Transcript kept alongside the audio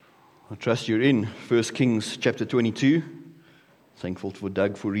I trust you're in 1 Kings chapter 22. Thankful for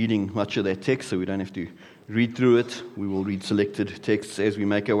Doug for reading much of that text so we don't have to read through it. We will read selected texts as we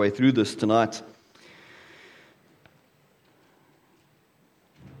make our way through this tonight.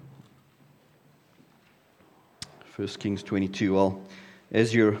 First Kings 22. Well,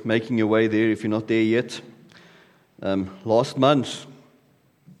 as you're making your way there, if you're not there yet, last month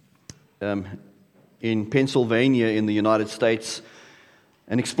in Pennsylvania in the United States,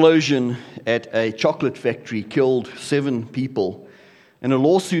 an explosion at a chocolate factory killed 7 people. And a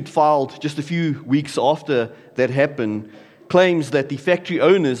lawsuit filed just a few weeks after that happened claims that the factory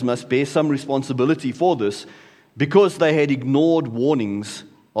owners must bear some responsibility for this because they had ignored warnings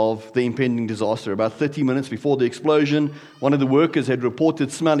of the impending disaster. About 30 minutes before the explosion, one of the workers had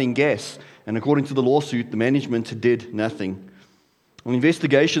reported smelling gas, and according to the lawsuit, the management did nothing. Well,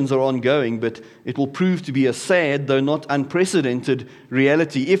 investigations are ongoing, but it will prove to be a sad, though not unprecedented,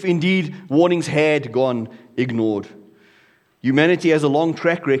 reality if indeed warnings had gone ignored. Humanity has a long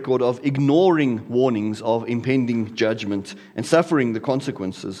track record of ignoring warnings of impending judgment and suffering the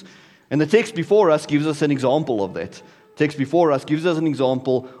consequences. And the text before us gives us an example of that. The text before us gives us an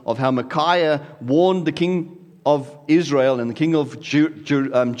example of how Micaiah warned the king of Israel and the king of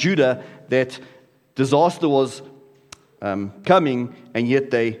Judah that disaster was coming, and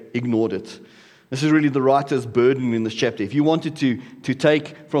yet they ignored it. This is really the writer's burden in this chapter. If you wanted to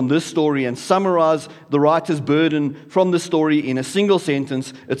take from this story and summarize the writer's burden from the story in a single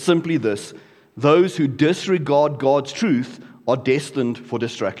sentence, it's simply this: those who disregard God's truth are destined for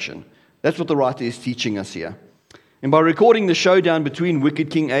destruction. That's what the writer is teaching us here. And by recording the showdown between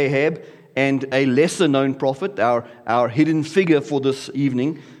wicked King Ahab and a lesser-known prophet, our hidden figure for this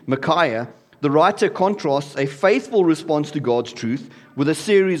evening, Micaiah, the writer contrasts a faithful response to God's truth with a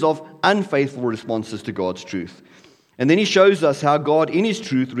series of unfaithful responses to God's truth. And then he shows us how God, in his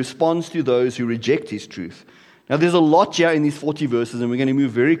truth, responds to those who reject his truth. Now, there's a lot here in these 40 verses, and we're going to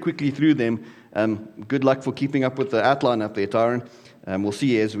move very quickly through them. Good luck for keeping up with the outline up there, Tyron. We'll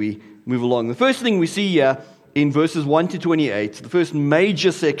see as we move along. The first thing we see here in verses 1 to 28, the first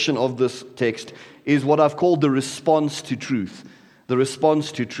major section of this text, is what I've called the response to truth. The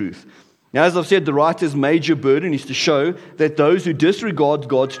response to truth. Now, as I've said, the writer's major burden is to show that those who disregard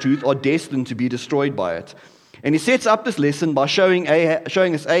God's truth are destined to be destroyed by it. And he sets up this lesson by showing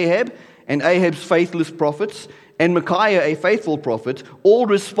us Ahab and Ahab's faithless prophets and Micaiah, a faithful prophet, all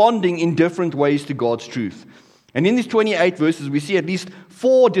responding in different ways to God's truth. And in these 28 verses, we see at least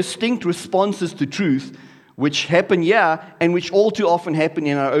 4 distinct responses to truth which happen here and which all too often happen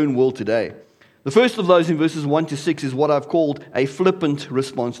in our own world today. The first of those in verses 1 to 6 is what I've called a flippant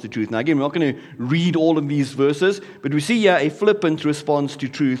response to truth. Now again, we're not going to read all of these verses, but we see here a flippant response to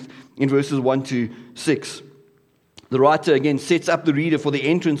truth in verses 1 to 6. The writer again sets up the reader for the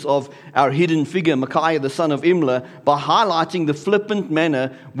entrance of our hidden figure, Micaiah the son of Imlah, by highlighting the flippant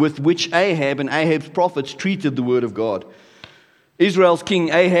manner with which Ahab and Ahab's prophets treated the word of God. Israel's king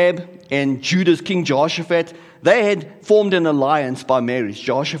Ahab and Judah's king Jehoshaphat, they had formed an alliance by marriage.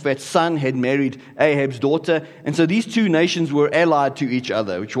 Jehoshaphat's son had married Ahab's daughter, and so these two nations were allied to each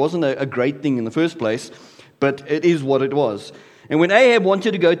other, which wasn't a great thing in the first place, but it is what it was. And when Ahab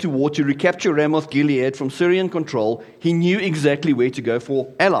wanted to go to war to recapture Ramoth-Gilead from Syrian control, he knew exactly where to go for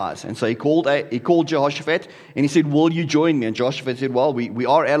allies. And so he called Jehoshaphat, and he said, "Will you join me?" And Jehoshaphat said, "Well, we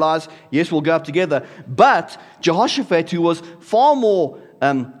are allies. Yes, we'll go up together." But Jehoshaphat, who was far more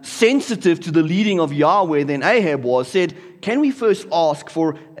sensitive to the leading of Yahweh than Ahab was, said, "Can we first ask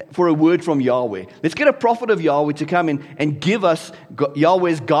for a word from Yahweh? Let's get a prophet of Yahweh to come in and give us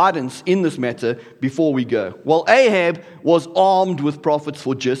Yahweh's guidance in this matter before we go." Well, Ahab was armed with prophets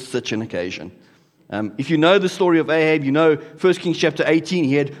for just such an occasion. If you know the story of Ahab, you know 1 Kings chapter 18,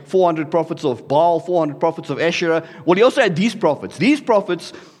 he had 400 prophets of Baal, 400 prophets of Asherah. Well, he also had these prophets. These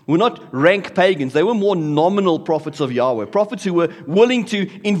prophets were not rank pagans. They were more nominal prophets of Yahweh. Prophets who were willing to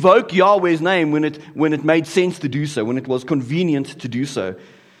invoke Yahweh's name when it made sense to do so, when it was convenient to do so.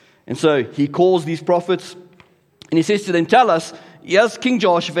 And so he calls these prophets and he says to them, "Tell us, yes, King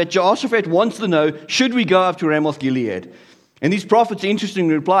Jehoshaphat. Jehoshaphat wants to know, should we go up to Ramoth-Gilead?" And these prophets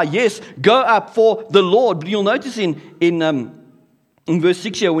interestingly reply, "Yes, go up, for the Lord." But you'll notice in verse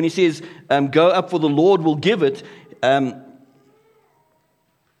 6 here, when he says, "Go up, for the Lord will give it,"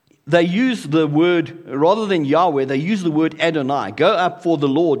 they use the word, rather than Yahweh, they use the word Adonai. Go up, for the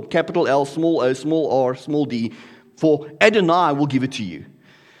Lord, capital L, small o, small r, small d, for Adonai will give it to you.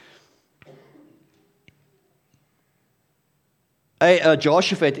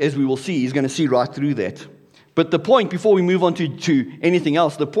 Jehoshaphat, as we will see, is going to see right through that. But the point, before we move on to anything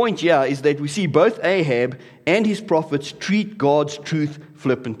else, the point here is that we see both Ahab and his prophets treat God's truth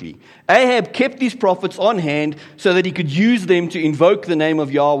flippantly. Ahab kept these prophets on hand so that he could use them to invoke the name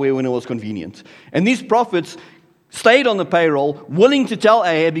of Yahweh when it was convenient. And these prophets stayed on the payroll, willing to tell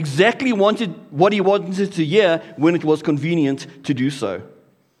Ahab exactly what he wanted to hear when it was convenient to do so.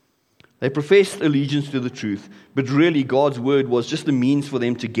 They professed allegiance to the truth, but really God's word was just a means for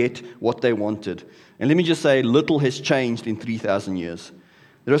them to get what they wanted. And let me just say, little has changed in 3,000 years.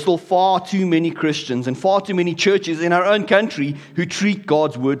 There are still far too many Christians and far too many churches in our own country who treat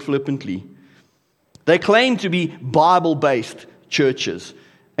God's word flippantly. They claim to be Bible-based churches,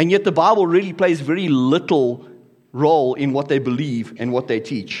 and yet the Bible really plays very little role in what they believe and what they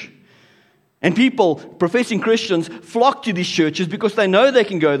teach. And people, professing Christians, flock to these churches because they know they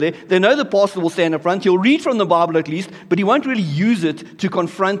can go there. They know the pastor will stand up front. He'll read from the Bible at least, but he won't really use it to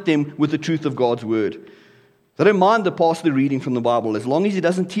confront them with the truth of God's word. They don't mind the pastor reading from the Bible as long as he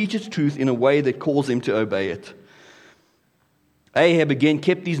doesn't teach its truth in a way that calls them to obey it. Ahab again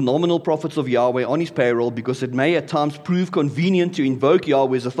kept these nominal prophets of Yahweh on his payroll because it may at times prove convenient to invoke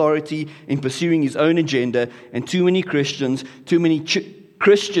Yahweh's authority in pursuing his own agenda, and too many Christians,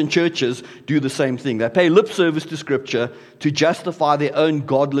 Christian churches do the same thing. They pay lip service to Scripture to justify their own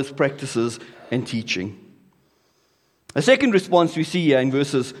godless practices and teaching. A second response we see here in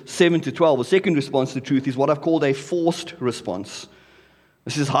verses 7 to 12, a second response to truth is what I've called a forced response.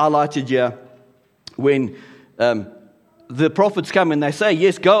 This is highlighted here when the prophets come and they say,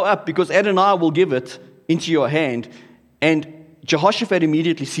 yes, go up because Adonai will give it into your hand. And Jehoshaphat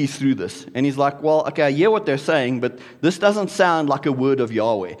immediately sees through this. And he's like, well, okay, I hear what they're saying, but this doesn't sound like a word of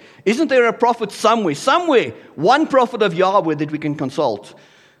Yahweh. Isn't there a prophet somewhere, one prophet of Yahweh that we can consult?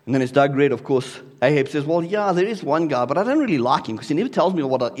 And then as Doug read, of course, Ahab says, well, yeah, there is one guy, but I don't really like him because he never tells me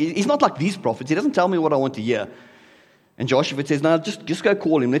he's not like these prophets. He doesn't tell me what I want to hear. And Jehoshaphat says, no, just go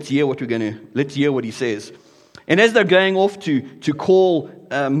call him. Let's hear what he says. And as they're going off to call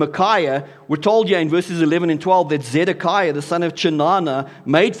Micaiah, we're told here in verses 11 and 12 that Zedekiah, the son of Chenaanah,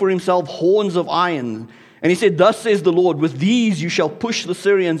 made for himself horns of iron. And he said, thus says the Lord, with these you shall push the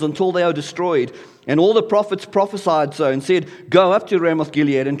Syrians until they are destroyed. And all the prophets prophesied so and said, go up to Ramoth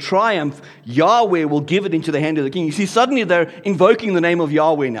Gilead and triumph. Yahweh will give it into the hand of the king. You see, suddenly they're invoking the name of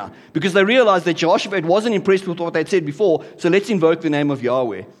Yahweh now, because they realized that Jehoshaphat wasn't impressed with what they'd said before, so let's invoke the name of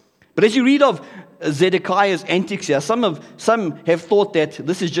Yahweh. But as you read of Zedekiah's antics here, some have thought that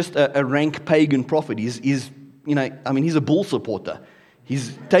this is just a rank pagan prophet. He's a bull supporter.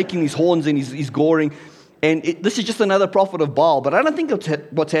 He's taking his horns and he's goring. And this is just another prophet of Baal. But I don't think that's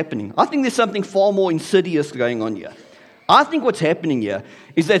what's happening. I think there's something far more insidious going on here. I think what's happening here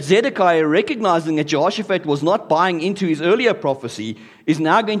is that Zedekiah, recognizing that Jehoshaphat was not buying into his earlier prophecy, is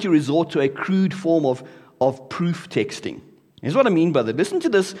now going to resort to a crude form of proof texting. Here's what I mean by that. Listen to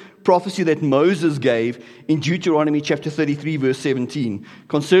this prophecy that Moses gave in Deuteronomy chapter 33, verse 17,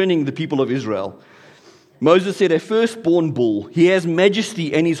 concerning the people of Israel. Moses said, a firstborn bull, he has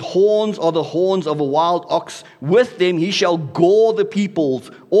majesty, and his horns are the horns of a wild ox. With them he shall gore the peoples,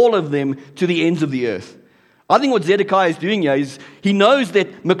 all of them, to the ends of the earth. I think what Zedekiah is doing here is he knows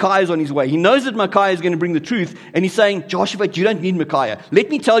that Micaiah is on his way. He knows that Micaiah is going to bring the truth. And he's saying, Jehoshaphat, you don't need Micaiah. Let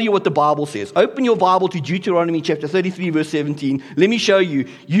me tell you what the Bible says. Open your Bible to Deuteronomy chapter 33, verse 17. Let me show you.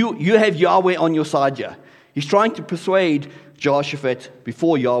 You have Yahweh on your side here. He's trying to persuade Jehoshaphat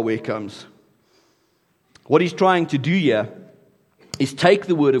before Yahweh comes. What he's trying to do here is take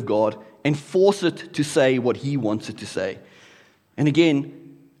the word of God and force it to say what he wants it to say. And again,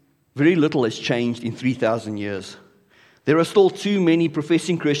 very little has changed in 3,000 years. There are still too many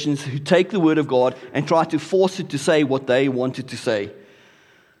professing Christians who take the word of God and try to force it to say what they want it to say.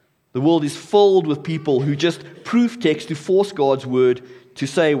 The world is filled with people who just proof text to force God's word to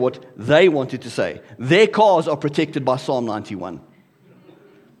say what they want it to say. Their cars are protected by Psalm 91.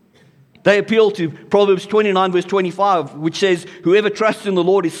 They appeal to Proverbs 29, verse 25, which says, whoever trusts in the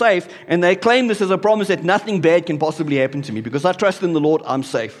Lord is safe. And they claim this as a promise that nothing bad can possibly happen to me. Because I trust in the Lord, I'm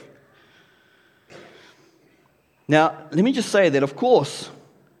safe. Now, let me just say that, of course,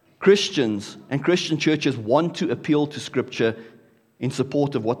 Christians and Christian churches want to appeal to Scripture in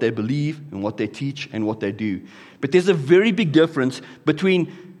support of what they believe and what they teach and what they do. But there's a very big difference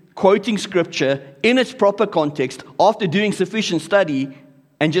between quoting Scripture in its proper context after doing sufficient study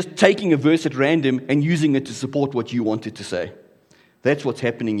and just taking a verse at random and using it to support what you want it to say. That's what's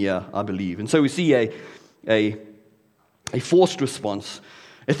happening here, I believe. And so we see a forced response.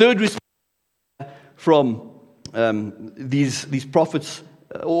 A third response from these prophets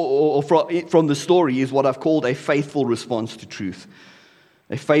or from the story is what I've called a faithful response to truth.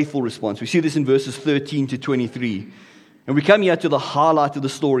 a faithful response. We see this in verses 13 to 23. And we come here to the highlight of the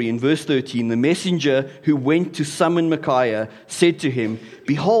story. In verse 13, the messenger who went to summon Micaiah said to him,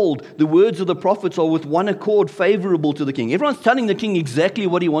 "Behold, the words of the prophets are with one accord favorable to the king." Everyone's telling the king exactly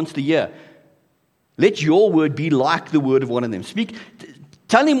what he wants to hear. Let your word be like the word of one of them.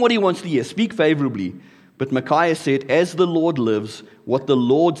 Tell him what he wants to hear. Speak favorably. But Micaiah said, "As the Lord lives, what the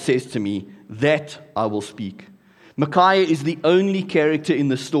Lord says to me, that I will speak." Micaiah is the only character in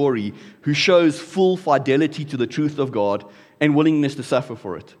the story who shows full fidelity to the truth of God and willingness to suffer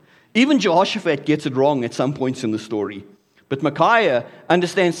for it. Even Jehoshaphat gets it wrong at some points in the story. But Micaiah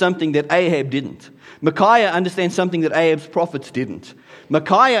understands something that Ahab didn't. Micaiah understands something that Ahab's prophets didn't.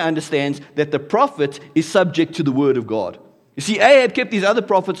 Micaiah understands that the prophet is subject to the word of God. You see, Ahab kept these other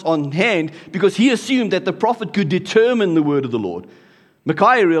prophets on hand because he assumed that the prophet could determine the word of the Lord.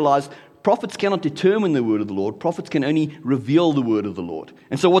 Micaiah realized prophets cannot determine the word of the Lord. Prophets can only reveal the word of the Lord.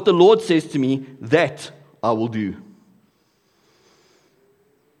 And so what the Lord says to me, that I will do.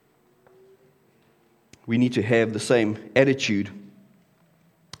 We need to have the same attitude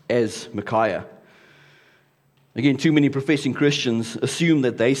as Micaiah. Again, too many professing Christians assume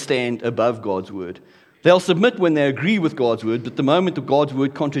that they stand above God's word. They'll submit when they agree with God's word, but the moment that God's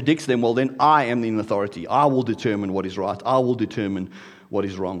word contradicts them, well, then I am in authority. I will determine what is right. I will determine what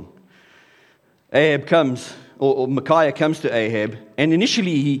is wrong. Ahab comes, or Micaiah comes to Ahab, and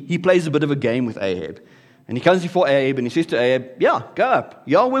initially he plays a bit of a game with Ahab. And he comes before Ahab and he says to Ahab, "Yeah, go up.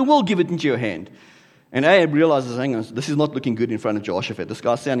 Yahweh will give it into your hand." And Ahab realizes, hang on, this is not looking good in front of Jehoshaphat. This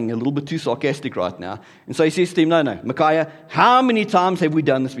guy's sounding a little bit too sarcastic right now. And so he says to him, no, Micaiah, how many times have we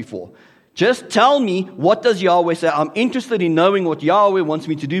done this before? Just tell me, what does Yahweh say? I'm interested in knowing what Yahweh wants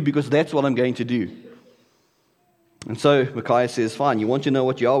me to do because that's what I'm going to do. And so Micaiah says, fine, you want to know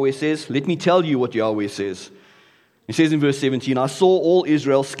what Yahweh says? Let me tell you what Yahweh says. He says in verse 17, "I saw all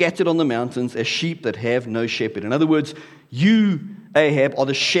Israel scattered on the mountains as sheep that have no shepherd." In other words, you, Ahab, are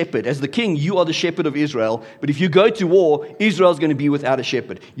the shepherd. As the king, you are the shepherd of Israel. But if you go to war, Israel's going to be without a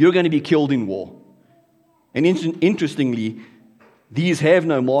shepherd. You're going to be killed in war. And interestingly, these have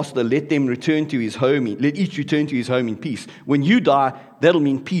no master. Let them return to his home. Let each return to his home in peace. When you die, that'll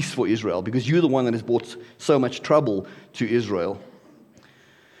mean peace for Israel because you're the one that has brought so much trouble to Israel.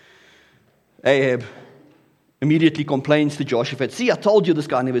 Ahab immediately complains to Jehoshaphat, "See, I told you this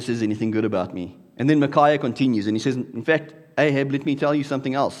guy never says anything good about me." And then Micaiah continues and he says, "In fact, Ahab, let me tell you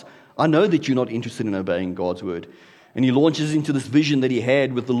something else. I know that you're not interested in obeying God's word." And he launches into this vision that he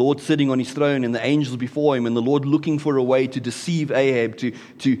had with the Lord sitting on his throne and the angels before him and the Lord looking for a way to deceive Ahab,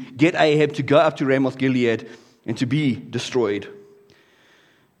 to get Ahab to go up to Ramoth Gilead and to be destroyed.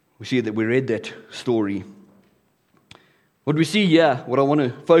 We see that we read that story. What we see here, what I want to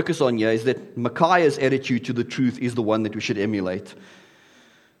focus on here, is that Micaiah's attitude to the truth is the one that we should emulate.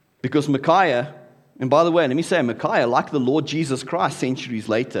 Because Micaiah, and by the way, let me say, Micaiah, like the Lord Jesus Christ centuries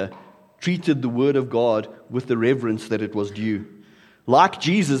later, treated the word of God with the reverence that it was due. Like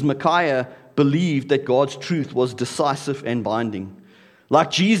Jesus, Micaiah believed that God's truth was decisive and binding. Like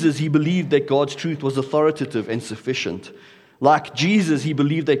Jesus, he believed that God's truth was authoritative and sufficient. Like Jesus, he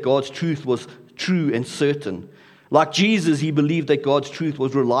believed that God's truth was true and certain. Like Jesus, he believed that God's truth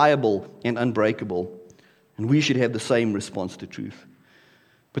was reliable and unbreakable. And we should have the same response to truth.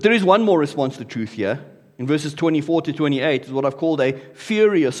 But there is one more response to truth here. In verses 24 to 28 is what I've called a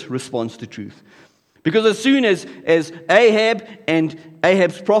furious response to truth. Because as soon as Ahab and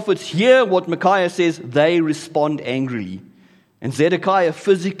Ahab's prophets hear what Micaiah says, they respond angrily. And Zedekiah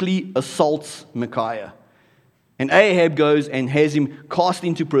physically assaults Micaiah. And Ahab goes and has him cast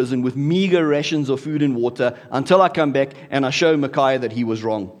into prison with meager rations of food and water until I come back and I show Micaiah that he was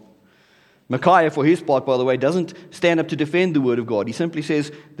wrong. Micaiah, for his part, by the way, doesn't stand up to defend the word of God. He simply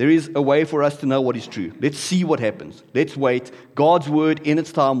says, there is a way for us to know what is true. Let's see what happens. Let's wait. God's word in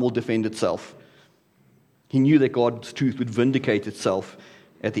its time will defend itself. He knew that God's truth would vindicate itself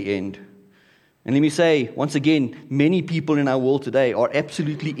at the end. And let me say, once again, many people in our world today are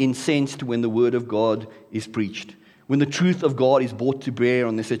absolutely incensed when the word of God is preached, when the truth of God is brought to bear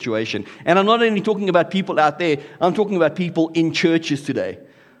on the situation. And I'm not only talking about people out there, I'm talking about people in churches today.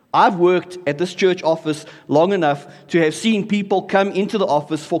 I've worked at this church office long enough to have seen people come into the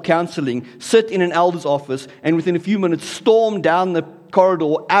office for counseling, sit in an elder's office, and within a few minutes storm down the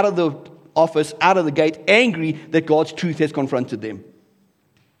corridor, out of the office, out of the gate, angry that God's truth has confronted them.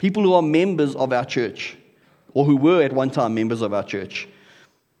 People who are members of our church, or who were at one time members of our church.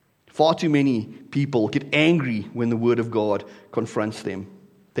 Far too many people get angry when the word of God confronts them.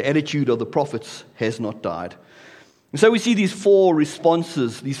 The attitude of the prophets has not died. And so we see these four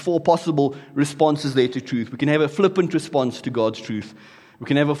responses, these four possible responses there to truth. We can have a flippant response to God's truth. We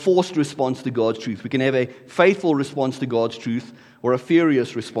can have a forced response to God's truth. We can have a faithful response to God's truth, or a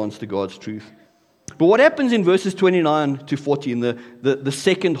furious response to God's truth. But what happens in verses 29 to 40, in the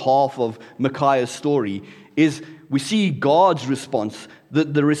second half of Micaiah's story, is we see God's response,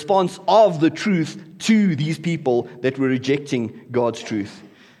 the response of the truth to these people that were rejecting God's truth.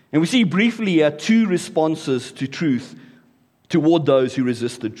 And we see briefly two responses to truth toward those who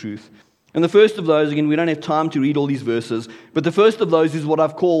resisted truth. And the first of those, again, we don't have time to read all these verses, but the first of those is what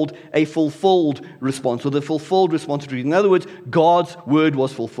I've called a fulfilled response, or the fulfilled response to truth. In other words, God's word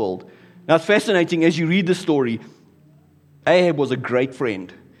was fulfilled. Now, it's fascinating as you read the story. Ahab was a great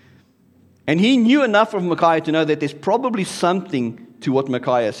friend. And he knew enough of Micaiah to know that there's probably something to what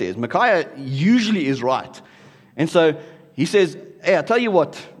Micaiah says. Micaiah usually is right. And so he says, hey, I'll tell you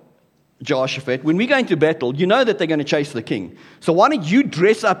what, Jehoshaphat, when we go into battle, you know that they're going to chase the king. So why don't you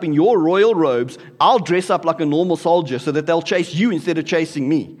dress up in your royal robes? I'll dress up like a normal soldier so that they'll chase you instead of chasing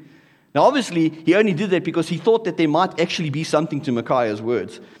me. Now, obviously, he only did that because he thought that there might actually be something to Micaiah's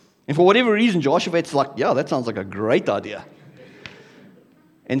words. And for whatever reason, Jehoshaphat's like, yeah, that sounds like a great idea.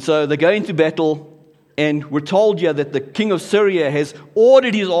 And so they go into battle, and we're told here that the king of Syria has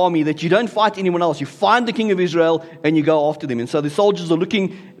ordered his army that you don't fight anyone else. You find the king of Israel and you go after them. And so the soldiers are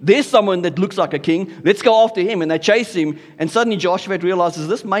looking, there's someone that looks like a king. Let's go after him. And they chase him. And suddenly Jehoshaphat realizes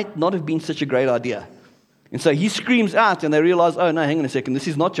this might not have been such a great idea. And so he screams out and they realize, oh no, hang on a second. This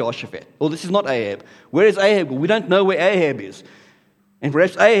is not Jehoshaphat. Or this is not Ahab. Where is Ahab? Well, we don't know where Ahab is. And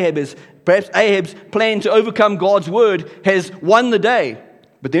perhaps Ahab's plan to overcome God's word has won the day.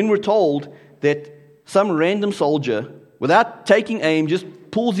 But then we're told that some random soldier, without taking aim, just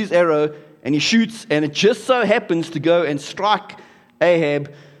pulls his arrow and he shoots, and it just so happens to go and strike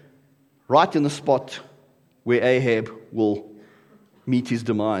Ahab right in the spot where Ahab will meet his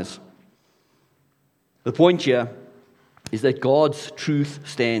demise. The point here is that God's truth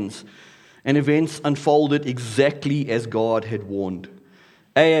stands, and events unfolded exactly as God had warned.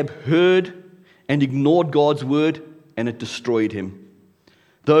 Ahab heard and ignored God's word, and it destroyed him.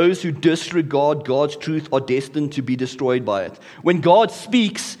 Those who disregard God's truth are destined to be destroyed by it. When God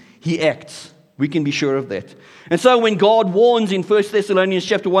speaks, He acts. We can be sure of that. And so when God warns in 1 Thessalonians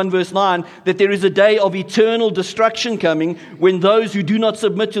chapter 1 verse 9 that there is a day of eternal destruction coming, when those who do not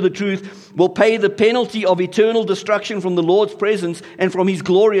submit to the truth will pay the penalty of eternal destruction from the Lord's presence and from His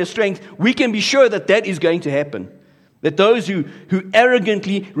glorious strength, we can be sure that that is going to happen. That those who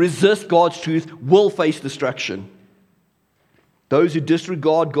arrogantly resist God's truth will face destruction. Those who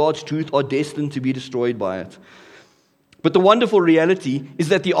disregard God's truth are destined to be destroyed by it. But the wonderful reality is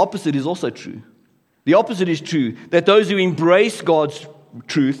that the opposite is also true. The opposite is true, that those who embrace God's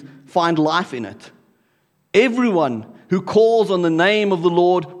truth find life in it. Everyone who calls on the name of the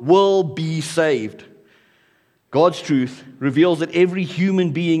Lord will be saved. God's truth reveals that every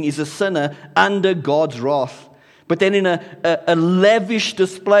human being is a sinner under God's wrath. But then in a lavish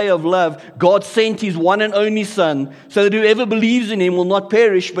display of love, God sent His one and only Son so that whoever believes in Him will not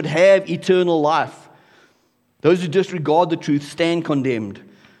perish but have eternal life. Those who disregard the truth stand condemned,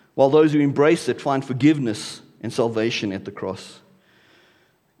 while those who embrace it find forgiveness and salvation at the cross.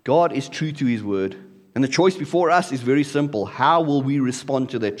 God is true to His word, and the choice before us is very simple. How will we respond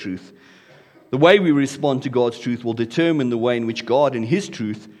to that truth? The way we respond to God's truth will determine the way in which God and His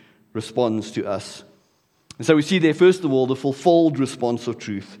truth responds to us. And so we see there, first of all, the fulfilled response of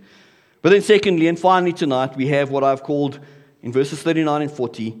truth. But then secondly, and finally tonight, we have what I've called, in verses 39 and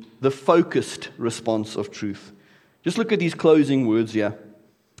 40, the focused response of truth. Just look at these closing words here.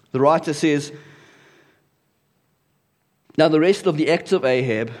 The writer says, "Now the rest of the acts of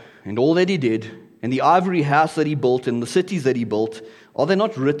Ahab, and all that he did, and the ivory house that he built, and the cities that he built, are they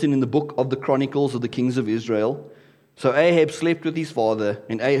not written in the book of the Chronicles of the kings of Israel? So Ahab slept with his father,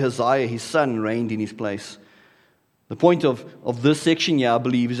 and Ahaziah his son reigned in his place." The point of this section here, I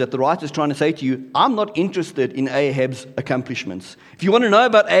believe, is that the writer is trying to say to you, I'm not interested in Ahab's accomplishments. If you want to know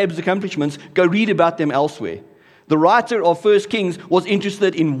about Ahab's accomplishments, go read about them elsewhere. The writer of 1 Kings was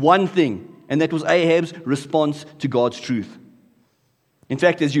interested in one thing, and that was Ahab's response to God's truth. In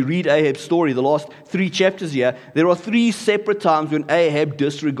fact, as you read Ahab's story, the last 3 chapters here, there are 3 separate times when Ahab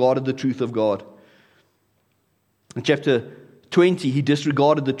disregarded the truth of God. In chapter 20, he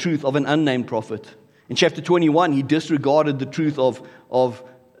disregarded the truth of an unnamed prophet. In chapter 21, he disregarded the truth of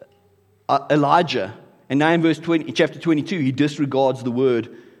Elijah. And now in chapter 22, he disregards the word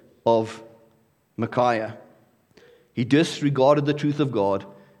of Micaiah. He disregarded the truth of God,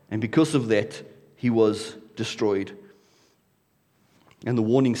 and because of that, he was destroyed. And the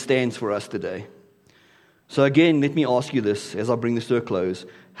warning stands for us today. So again, let me ask you this as I bring this to a close.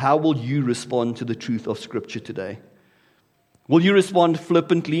 How will you respond to the truth of Scripture today? Will you respond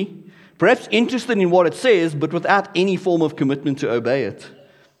flippantly, perhaps interested in what it says, but without any form of commitment to obey it?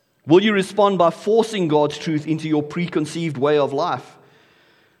 Will you respond by forcing God's truth into your preconceived way of life?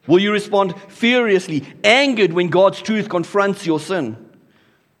 Will you respond furiously, angered when God's truth confronts your sin?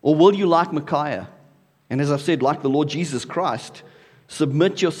 Or will you, like Micaiah, and as I've said, like the Lord Jesus Christ,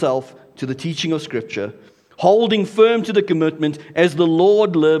 submit yourself to the teaching of Scripture, holding firm to the commitment, as the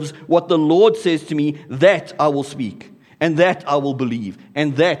Lord lives, what the Lord says to me, that I will speak, and that I will believe,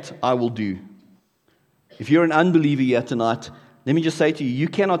 and that I will do. If you're an unbeliever here tonight, let me just say to you, you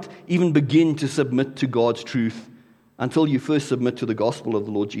cannot even begin to submit to God's truth until you first submit to the gospel of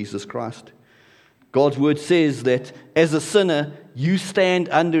the Lord Jesus Christ. God's word says that as a sinner, you stand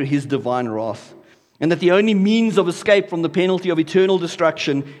under His divine wrath, and that the only means of escape from the penalty of eternal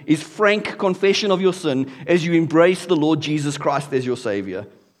destruction is frank confession of your sin as you embrace the Lord Jesus Christ as your Savior.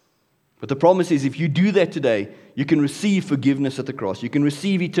 But the promise is, if you do that today, you can receive forgiveness at the cross. You can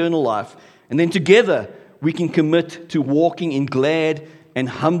receive eternal life. And then together, we can commit to walking in glad and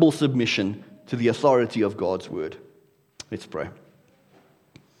humble submission to the authority of God's word. Let's pray.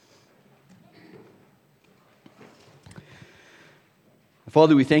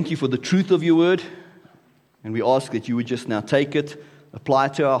 Father, we thank you for the truth of your word, and we ask that you would just now take it, apply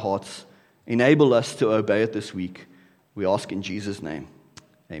it to our hearts, enable us to obey it this week. We ask in Jesus' name.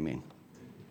 Amen.